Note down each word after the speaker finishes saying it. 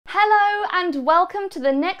and welcome to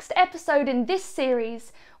the next episode in this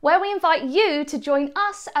series, where we invite you to join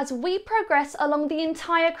us as we progress along the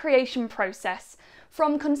entire creation process,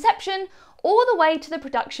 from conception all the way to the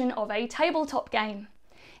production of a tabletop game.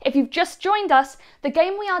 If you've just joined us, the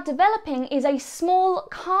game we are developing is a small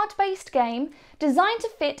card-based game designed to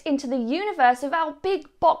fit into the universe of our big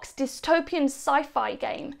box dystopian sci-fi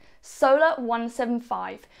game, Solar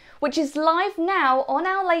 175, which is live now on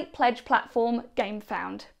our late pledge platform,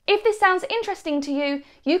 GameFound. If this sounds interesting to you,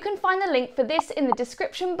 you can find the link for this in the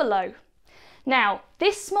description below. Now,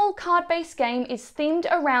 this small card-based game is themed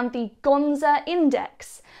around the Gonza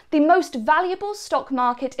Index, the most valuable stock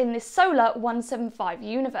market in the Solar 175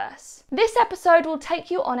 universe. This episode will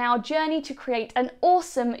take you on our journey to create an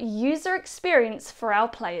awesome user experience for our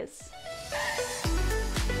players.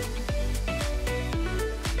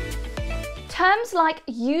 Terms like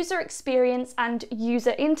user experience and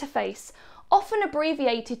user interface, often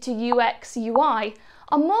abbreviated to UX/UI,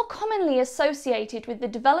 are more commonly associated with the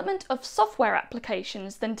development of software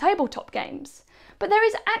applications than tabletop games. But there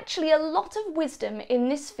is actually a lot of wisdom in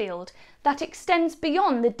this field that extends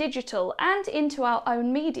beyond the digital and into our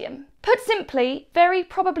own medium. Put simply, very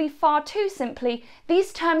probably far too simply,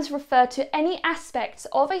 these terms refer to any aspects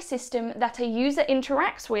of a system that a user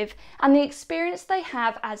interacts with and the experience they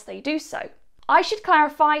have as they do so. I should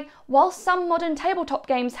clarify, while some modern tabletop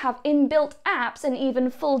games have inbuilt apps and even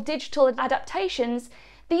full digital adaptations,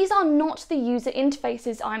 these are not the user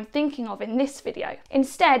interfaces I'm thinking of in this video.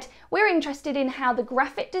 Instead, we're interested in how the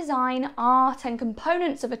graphic design, art, and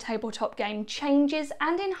components of a tabletop game changes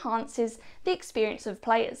and enhances the experience of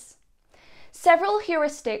players. Several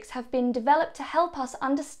heuristics have been developed to help us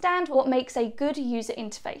understand what makes a good user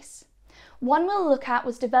interface. One we'll look at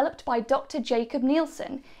was developed by Dr. Jacob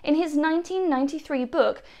Nielsen in his 1993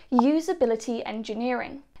 book, Usability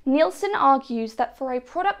Engineering. Nielsen argues that for a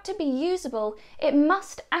product to be usable, it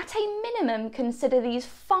must, at a minimum, consider these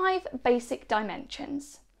 5 basic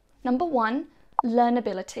dimensions. Number 1,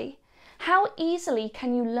 learnability. How easily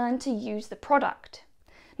can you learn to use the product?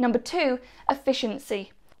 Number 2,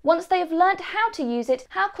 efficiency. Once they have learnt how to use it,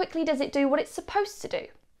 how quickly does it do what it's supposed to do?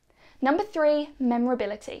 Number 3,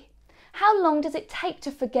 memorability. How long does it take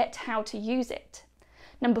to forget how to use it?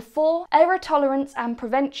 Number 4, error tolerance and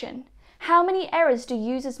prevention. How many errors do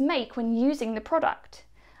users make when using the product?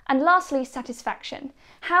 And lastly, satisfaction.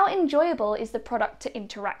 How enjoyable is the product to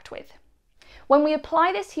interact with? When we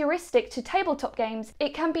apply this heuristic to tabletop games,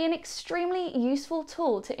 it can be an extremely useful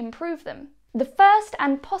tool to improve them. The first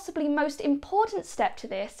and possibly most important step to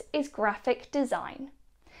this is graphic design.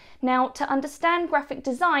 Now, to understand graphic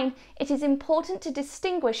design, it is important to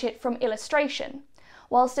distinguish it from illustration.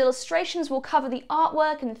 Whilst illustrations will cover the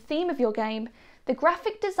artwork and theme of your game, the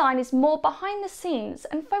graphic design is more behind the scenes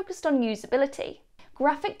and focused on usability.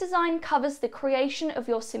 Graphic design covers the creation of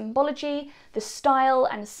your symbology, the style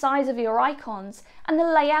and size of your icons, and the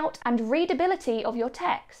layout and readability of your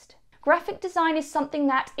text. Graphic design is something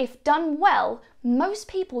that, if done well, most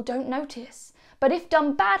people don't notice, but if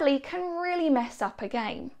done badly can really mess up a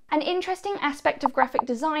game. An interesting aspect of graphic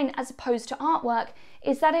design as opposed to artwork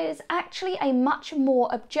is that it is actually a much more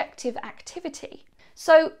objective activity.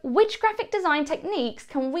 So, which graphic design techniques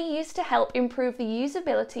can we use to help improve the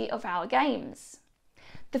usability of our games?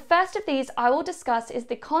 The first of these I will discuss is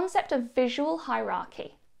the concept of visual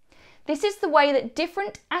hierarchy. This is the way that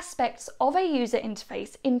different aspects of a user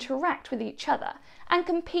interface interact with each other and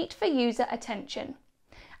compete for user attention.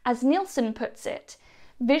 As Nielsen puts it,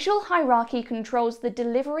 visual hierarchy controls the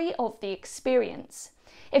delivery of the experience.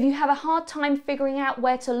 If you have a hard time figuring out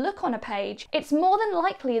where to look on a page, it's more than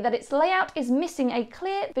likely that its layout is missing a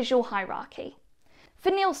clear visual hierarchy. For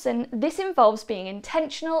Nielsen, this involves being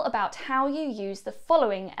intentional about how you use the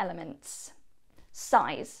following elements.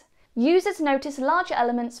 Size. Users notice larger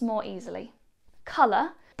elements more easily.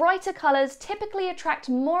 Colour. Brighter colours typically attract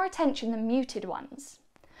more attention than muted ones.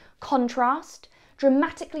 Contrast.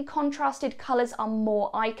 Dramatically contrasted colours are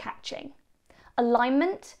more eye-catching.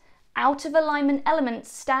 Alignment. Out of alignment elements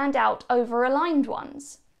stand out over aligned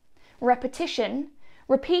ones. Repetition.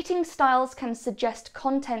 Repeating styles can suggest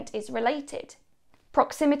content is related.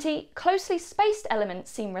 Proximity. Closely spaced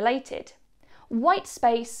elements seem related. White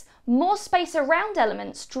space. More space around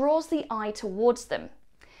elements draws the eye towards them.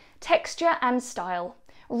 Texture and style.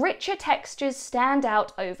 Richer textures stand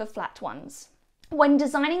out over flat ones. When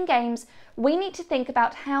designing games, we need to think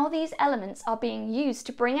about how these elements are being used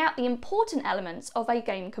to bring out the important elements of a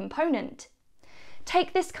game component.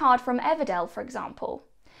 Take this card from Everdell, for example.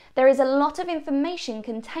 There is a lot of information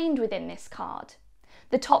contained within this card.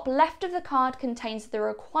 The top left of the card contains the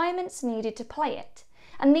requirements needed to play it,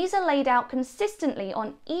 and these are laid out consistently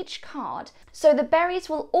on each card, so the berries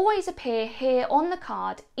will always appear here on the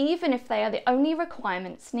card even if they are the only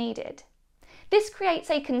requirements needed. This creates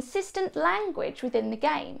a consistent language within the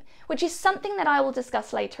game, which is something that I will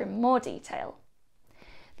discuss later in more detail.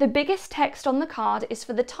 The biggest text on the card is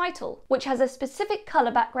for the title, which has a specific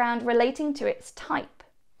colour background relating to its type.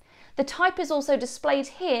 The type is also displayed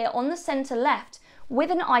here on the centre left with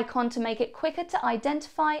an icon to make it quicker to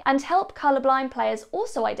identify and help colourblind players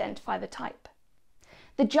also identify the type.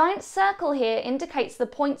 The giant circle here indicates the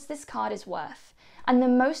points this card is worth, and the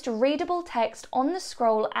most readable text on the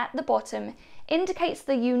scroll at the bottom indicates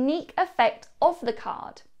the unique effect of the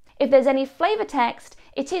card. If there's any flavour text,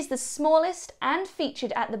 it is the smallest and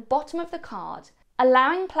featured at the bottom of the card,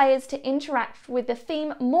 allowing players to interact with the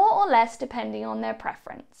theme more or less depending on their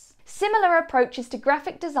preference. Similar approaches to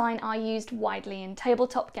graphic design are used widely in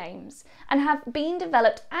tabletop games and have been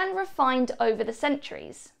developed and refined over the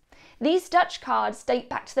centuries. These Dutch cards date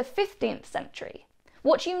back to the 15th century.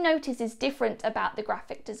 What you notice is different about the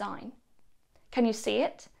graphic design. Can you see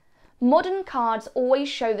it? Modern cards always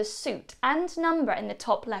show the suit and number in the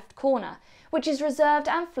top left corner, which is reserved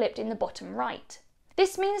and flipped in the bottom right.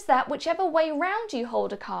 This means that whichever way round you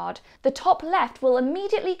hold a card, the top left will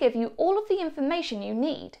immediately give you all of the information you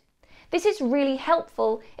need. This is really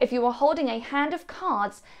helpful if you are holding a hand of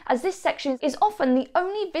cards, as this section is often the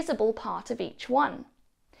only visible part of each one.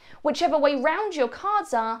 Whichever way round your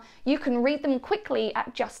cards are, you can read them quickly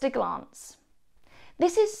at just a glance.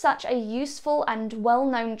 This is such a useful and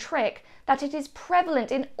well-known trick that it is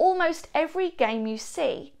prevalent in almost every game you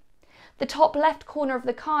see. The top left corner of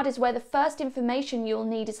the card is where the first information you'll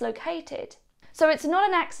need is located. So it's not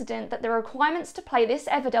an accident that the requirements to play this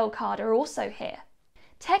Everdell card are also here.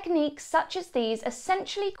 Techniques such as these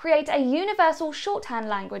essentially create a universal shorthand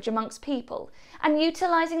language amongst people, and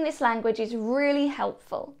utilising this language is really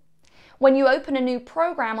helpful. When you open a new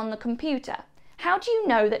program on the computer, how do you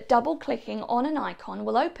know that double-clicking on an icon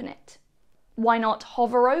will open it? Why not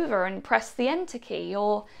hover over and press the Enter key,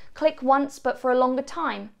 or click once but for a longer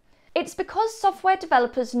time? It's because software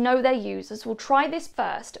developers know their users will try this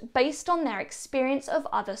first based on their experience of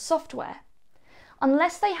other software.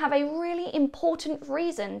 Unless they have a really important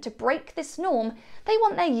reason to break this norm, they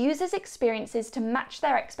want their users' experiences to match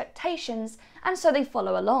their expectations, and so they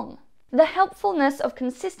follow along. The helpfulness of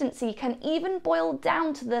consistency can even boil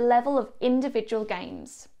down to the level of individual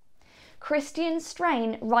games. Christian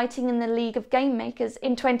Strain, writing in the League of Game Makers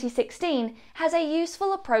in 2016, has a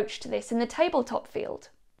useful approach to this in the tabletop field.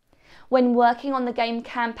 When working on the game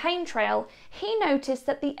Campaign Trail, he noticed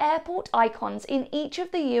that the airport icons in each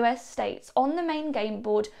of the US states on the main game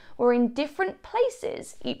board were in different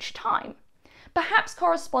places each time, perhaps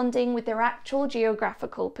corresponding with their actual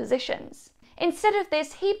geographical positions. Instead of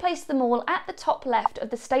this, he placed them all at the top left of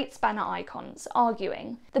the state's banner icons,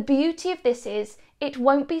 arguing, "The beauty of this is, it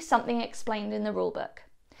won't be something explained in the rulebook.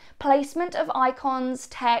 Placement of icons,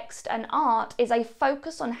 text, and art is a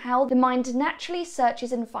focus on how the mind naturally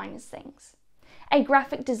searches and finds things. A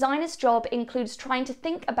graphic designer's job includes trying to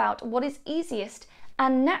think about what is easiest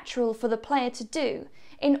and natural for the player to do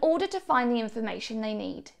in order to find the information they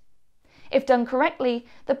need. If done correctly,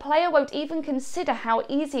 the player won't even consider how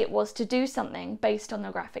easy it was to do something based on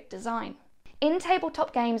the graphic design." In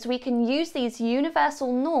tabletop games, we can use these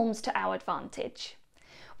universal norms to our advantage.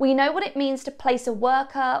 We know what it means to place a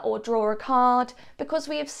worker or draw a card because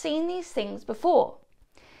we have seen these things before.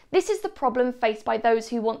 This is the problem faced by those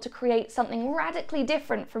who want to create something radically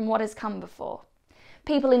different from what has come before.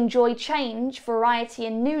 People enjoy change, variety,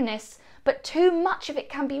 and newness, but too much of it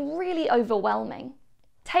can be really overwhelming.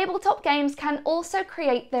 Tabletop games can also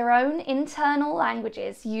create their own internal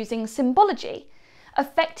languages using symbology.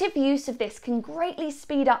 Effective use of this can greatly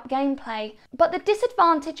speed up gameplay, but the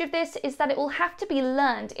disadvantage of this is that it will have to be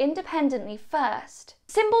learned independently first.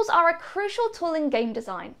 Symbols are a crucial tool in game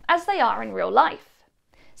design, as they are in real life.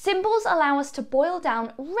 Symbols allow us to boil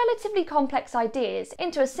down relatively complex ideas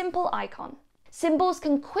into a simple icon. Symbols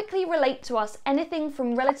can quickly relate to us anything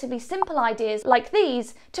from relatively simple ideas like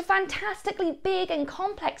these to fantastically big and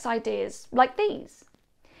complex ideas like these.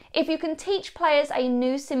 If you can teach players a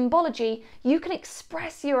new symbology, you can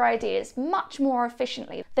express your ideas much more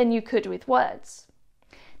efficiently than you could with words.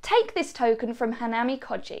 Take this token from Hanami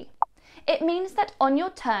Koji. It means that on your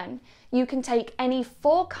turn, you can take any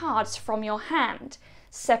 4 cards from your hand,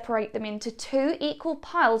 separate them into 2 equal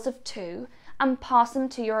piles of 2, and pass them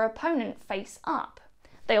to your opponent face up.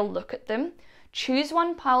 They'll look at them, choose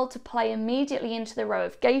one pile to play immediately into the row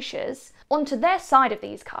of geishas, onto their side of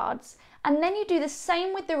these cards, and then you do the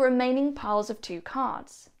same with the remaining piles of 2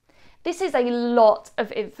 cards. This is a lot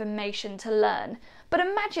of information to learn, But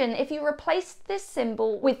imagine if you replaced this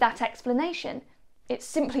symbol with that explanation. It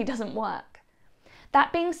simply doesn't work.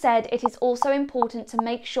 That being said, it is also important to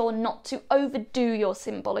make sure not to overdo your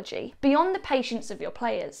symbology, beyond the patience of your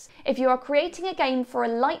players. If you are creating a game for a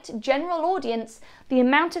light general audience, the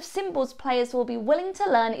amount of symbols players will be willing to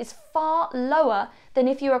learn is far lower than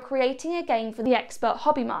if you are creating a game for the expert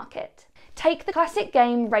hobby market. Take the classic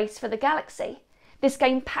game Race for the Galaxy. This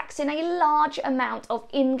game packs in a large amount of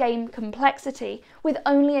in-game complexity with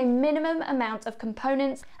only a minimum amount of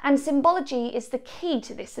components, and symbology is the key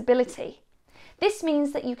to this ability. This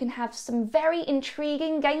means that you can have some very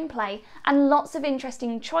intriguing gameplay and lots of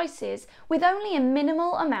interesting choices with only a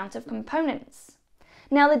minimal amount of components.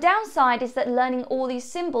 Now, the downside is that learning all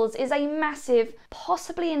these symbols is a massive,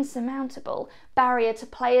 possibly insurmountable, barrier to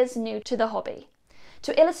players new to the hobby.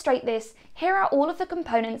 To illustrate this, here are all of the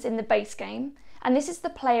components in the base game, and this is the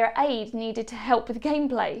player aid needed to help with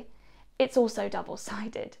gameplay. It's also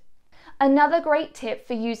double-sided. Another great tip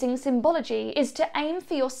for using symbology is to aim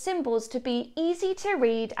for your symbols to be easy to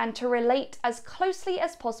read and to relate as closely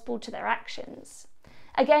as possible to their actions.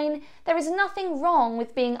 Again, there is nothing wrong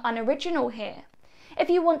with being unoriginal here. If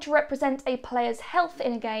you want to represent a player's health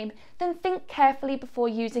in a game, then think carefully before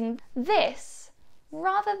using this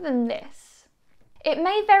rather than this. It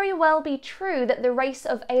may very well be true that the race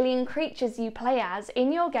of alien creatures you play as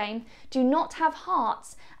in your game do not have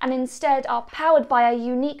hearts and instead are powered by a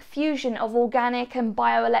unique fusion of organic and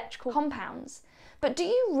bioelectrical compounds. But do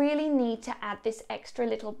you really need to add this extra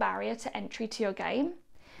little barrier to entry to your game?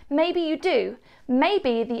 Maybe you do.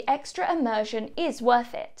 Maybe the extra immersion is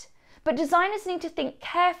worth it. But designers need to think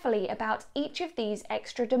carefully about each of these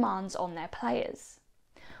extra demands on their players.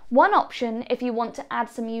 One option, if you want to add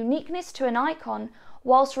some uniqueness to an icon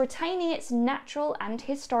whilst retaining its natural and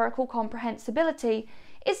historical comprehensibility,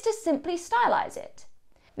 is to simply stylize it.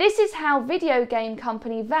 This is how video game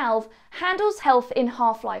company Valve handles health in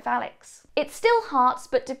Half-Life Alyx. It's still hearts,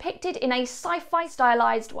 but depicted in a sci-fi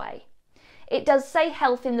stylized way. It does say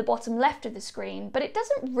health in the bottom left of the screen, but it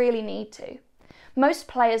doesn't really need to. Most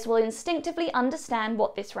players will instinctively understand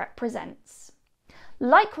what this represents.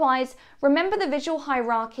 Likewise, remember the visual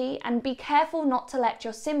hierarchy and be careful not to let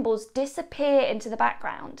your symbols disappear into the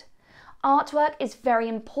background. Artwork is very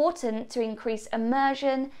important to increase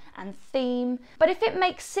immersion and theme, but if it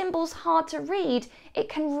makes symbols hard to read, it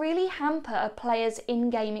can really hamper a player's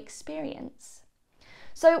in-game experience.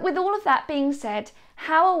 So with all of that being said,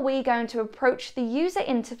 how are we going to approach the user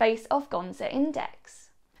interface of Gonza Index?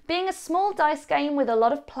 Being a small dice game with a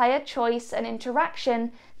lot of player choice and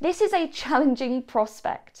interaction, this is a challenging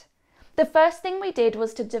prospect. The first thing we did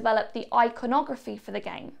was to develop the iconography for the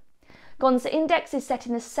game. Gonza Index is set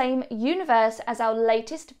in the same universe as our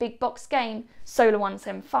latest big box game, Solar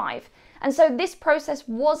 175, and so this process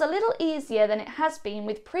was a little easier than it has been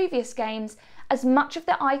with previous games, as much of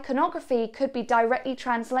the iconography could be directly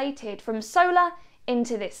translated from Solar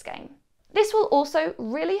into this game. This will also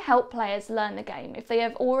really help players learn the game if they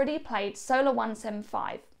have already played Solar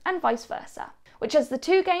 175, and vice versa, which as the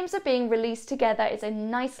two games are being released together is a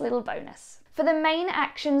nice little bonus. For the main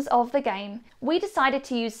actions of the game, we decided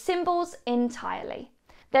to use symbols entirely.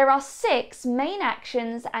 There are 6 main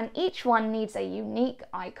actions and each one needs a unique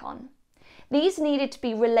icon. These needed to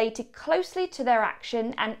be related closely to their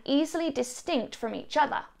action and easily distinct from each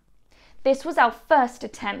other. This was our first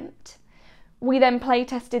attempt. We then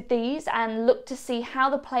playtested these and looked to see how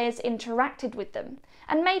the players interacted with them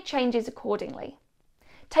and made changes accordingly.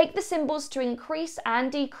 Take the symbols to increase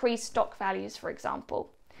and decrease stock values, for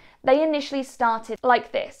example. They initially started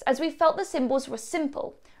like this, as we felt the symbols were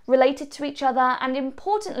simple, related to each other and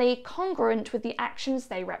importantly congruent with the actions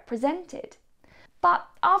they represented. But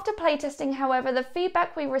after playtesting, however, the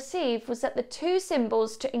feedback we received was that the 2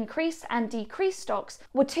 symbols to increase and decrease stocks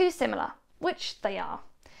were too similar, which they are.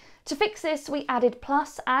 To fix this, we added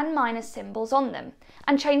plus and minus symbols on them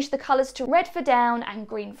and changed the colours to red for down and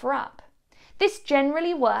green for up. This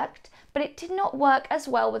generally worked, but it did not work as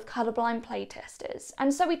well with colourblind playtesters,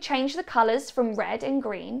 and so we changed the colours from red and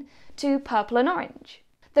green to purple and orange.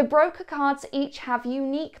 The broker cards each have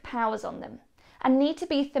unique powers on them and need to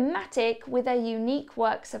be thematic with their unique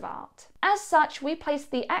works of art. As such, we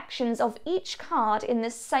placed the actions of each card in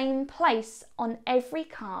the same place on every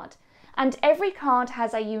card, and every card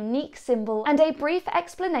has a unique symbol and a brief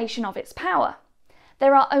explanation of its power.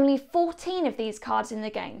 There are only 14 of these cards in the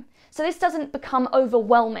game, so this doesn't become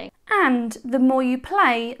overwhelming. And the more you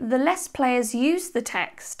play, the less players use the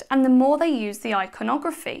text and the more they use the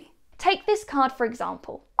iconography. Take this card for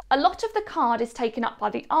example. A lot of the card is taken up by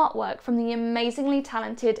the artwork from the amazingly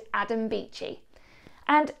talented Adam Beachey.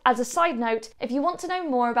 And as a side note, if you want to know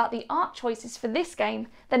more about the art choices for this game,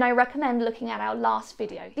 then I recommend looking at our last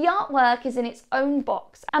video. The artwork is in its own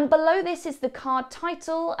box, and below this is the card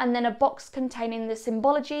title and then a box containing the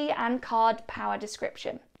symbology and card power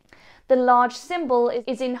description. The large symbol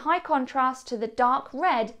is in high contrast to the dark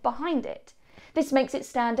red behind it. This makes it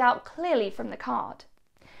stand out clearly from the card.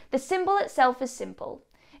 The symbol itself is simple.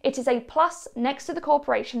 It is a plus next to the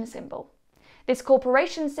corporation symbol. This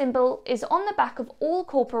corporation symbol is on the back of all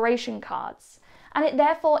corporation cards, and it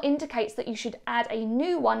therefore indicates that you should add a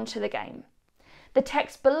new one to the game. The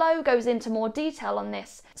text below goes into more detail on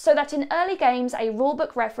this, so that in early games a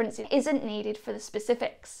rulebook reference isn't needed for the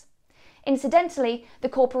specifics. Incidentally, the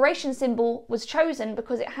corporation symbol was chosen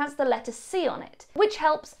because it has the letter C on it, which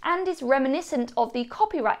helps and is reminiscent of the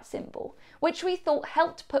copyright symbol, which we thought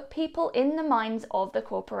helped put people in the minds of the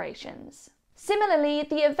corporations. Similarly,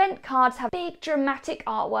 the event cards have big dramatic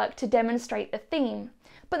artwork to demonstrate the theme,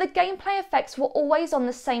 but the gameplay effects were always on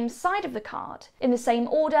the same side of the card, in the same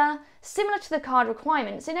order, similar to the card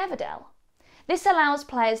requirements in Everdell. This allows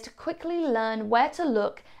players to quickly learn where to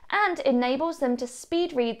look and enables them to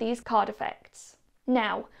speed read these card effects.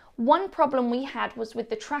 Now, one problem we had was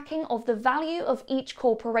with the tracking of the value of each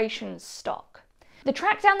corporation's stock. The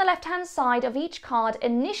track down the left-hand side of each card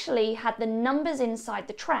initially had the numbers inside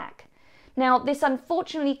the track. Now, this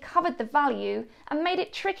unfortunately covered the value and made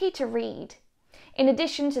it tricky to read. In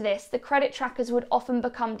addition to this, the credit trackers would often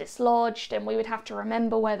become dislodged and we would have to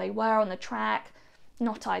remember where they were on the track.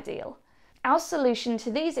 Not ideal. Our solution to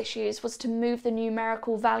these issues was to move the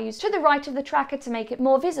numerical values to the right of the tracker to make it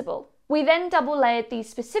more visible. We then double layered these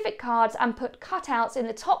specific cards and put cutouts in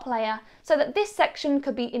the top layer so that this section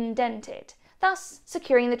could be indented, thus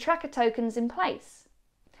securing the tracker tokens in place.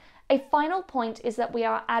 A final point is that we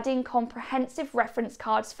are adding comprehensive reference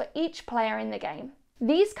cards for each player in the game.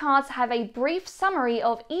 These cards have a brief summary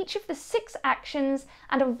of each of the 6 actions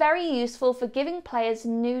and are very useful for giving players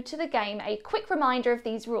new to the game a quick reminder of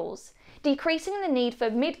these rules, decreasing the need for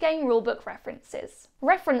mid-game rulebook references.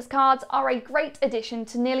 Reference cards are a great addition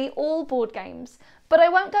to nearly all board games, but I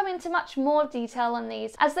won't go into much more detail on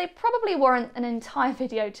these as they probably warrant an entire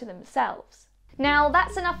video to themselves. Now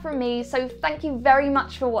that's enough from me, so thank you very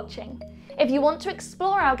much for watching. If you want to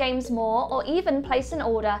explore our games more or even place an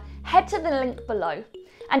order, head to the link below.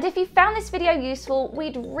 And if you found this video useful,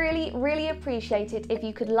 we'd really appreciate it if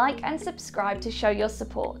you could like and subscribe to show your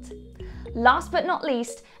support. Last but not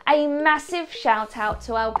least, a massive shout out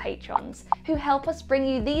to our patrons who help us bring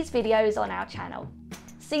you these videos on our channel.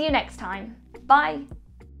 See you next time. Bye!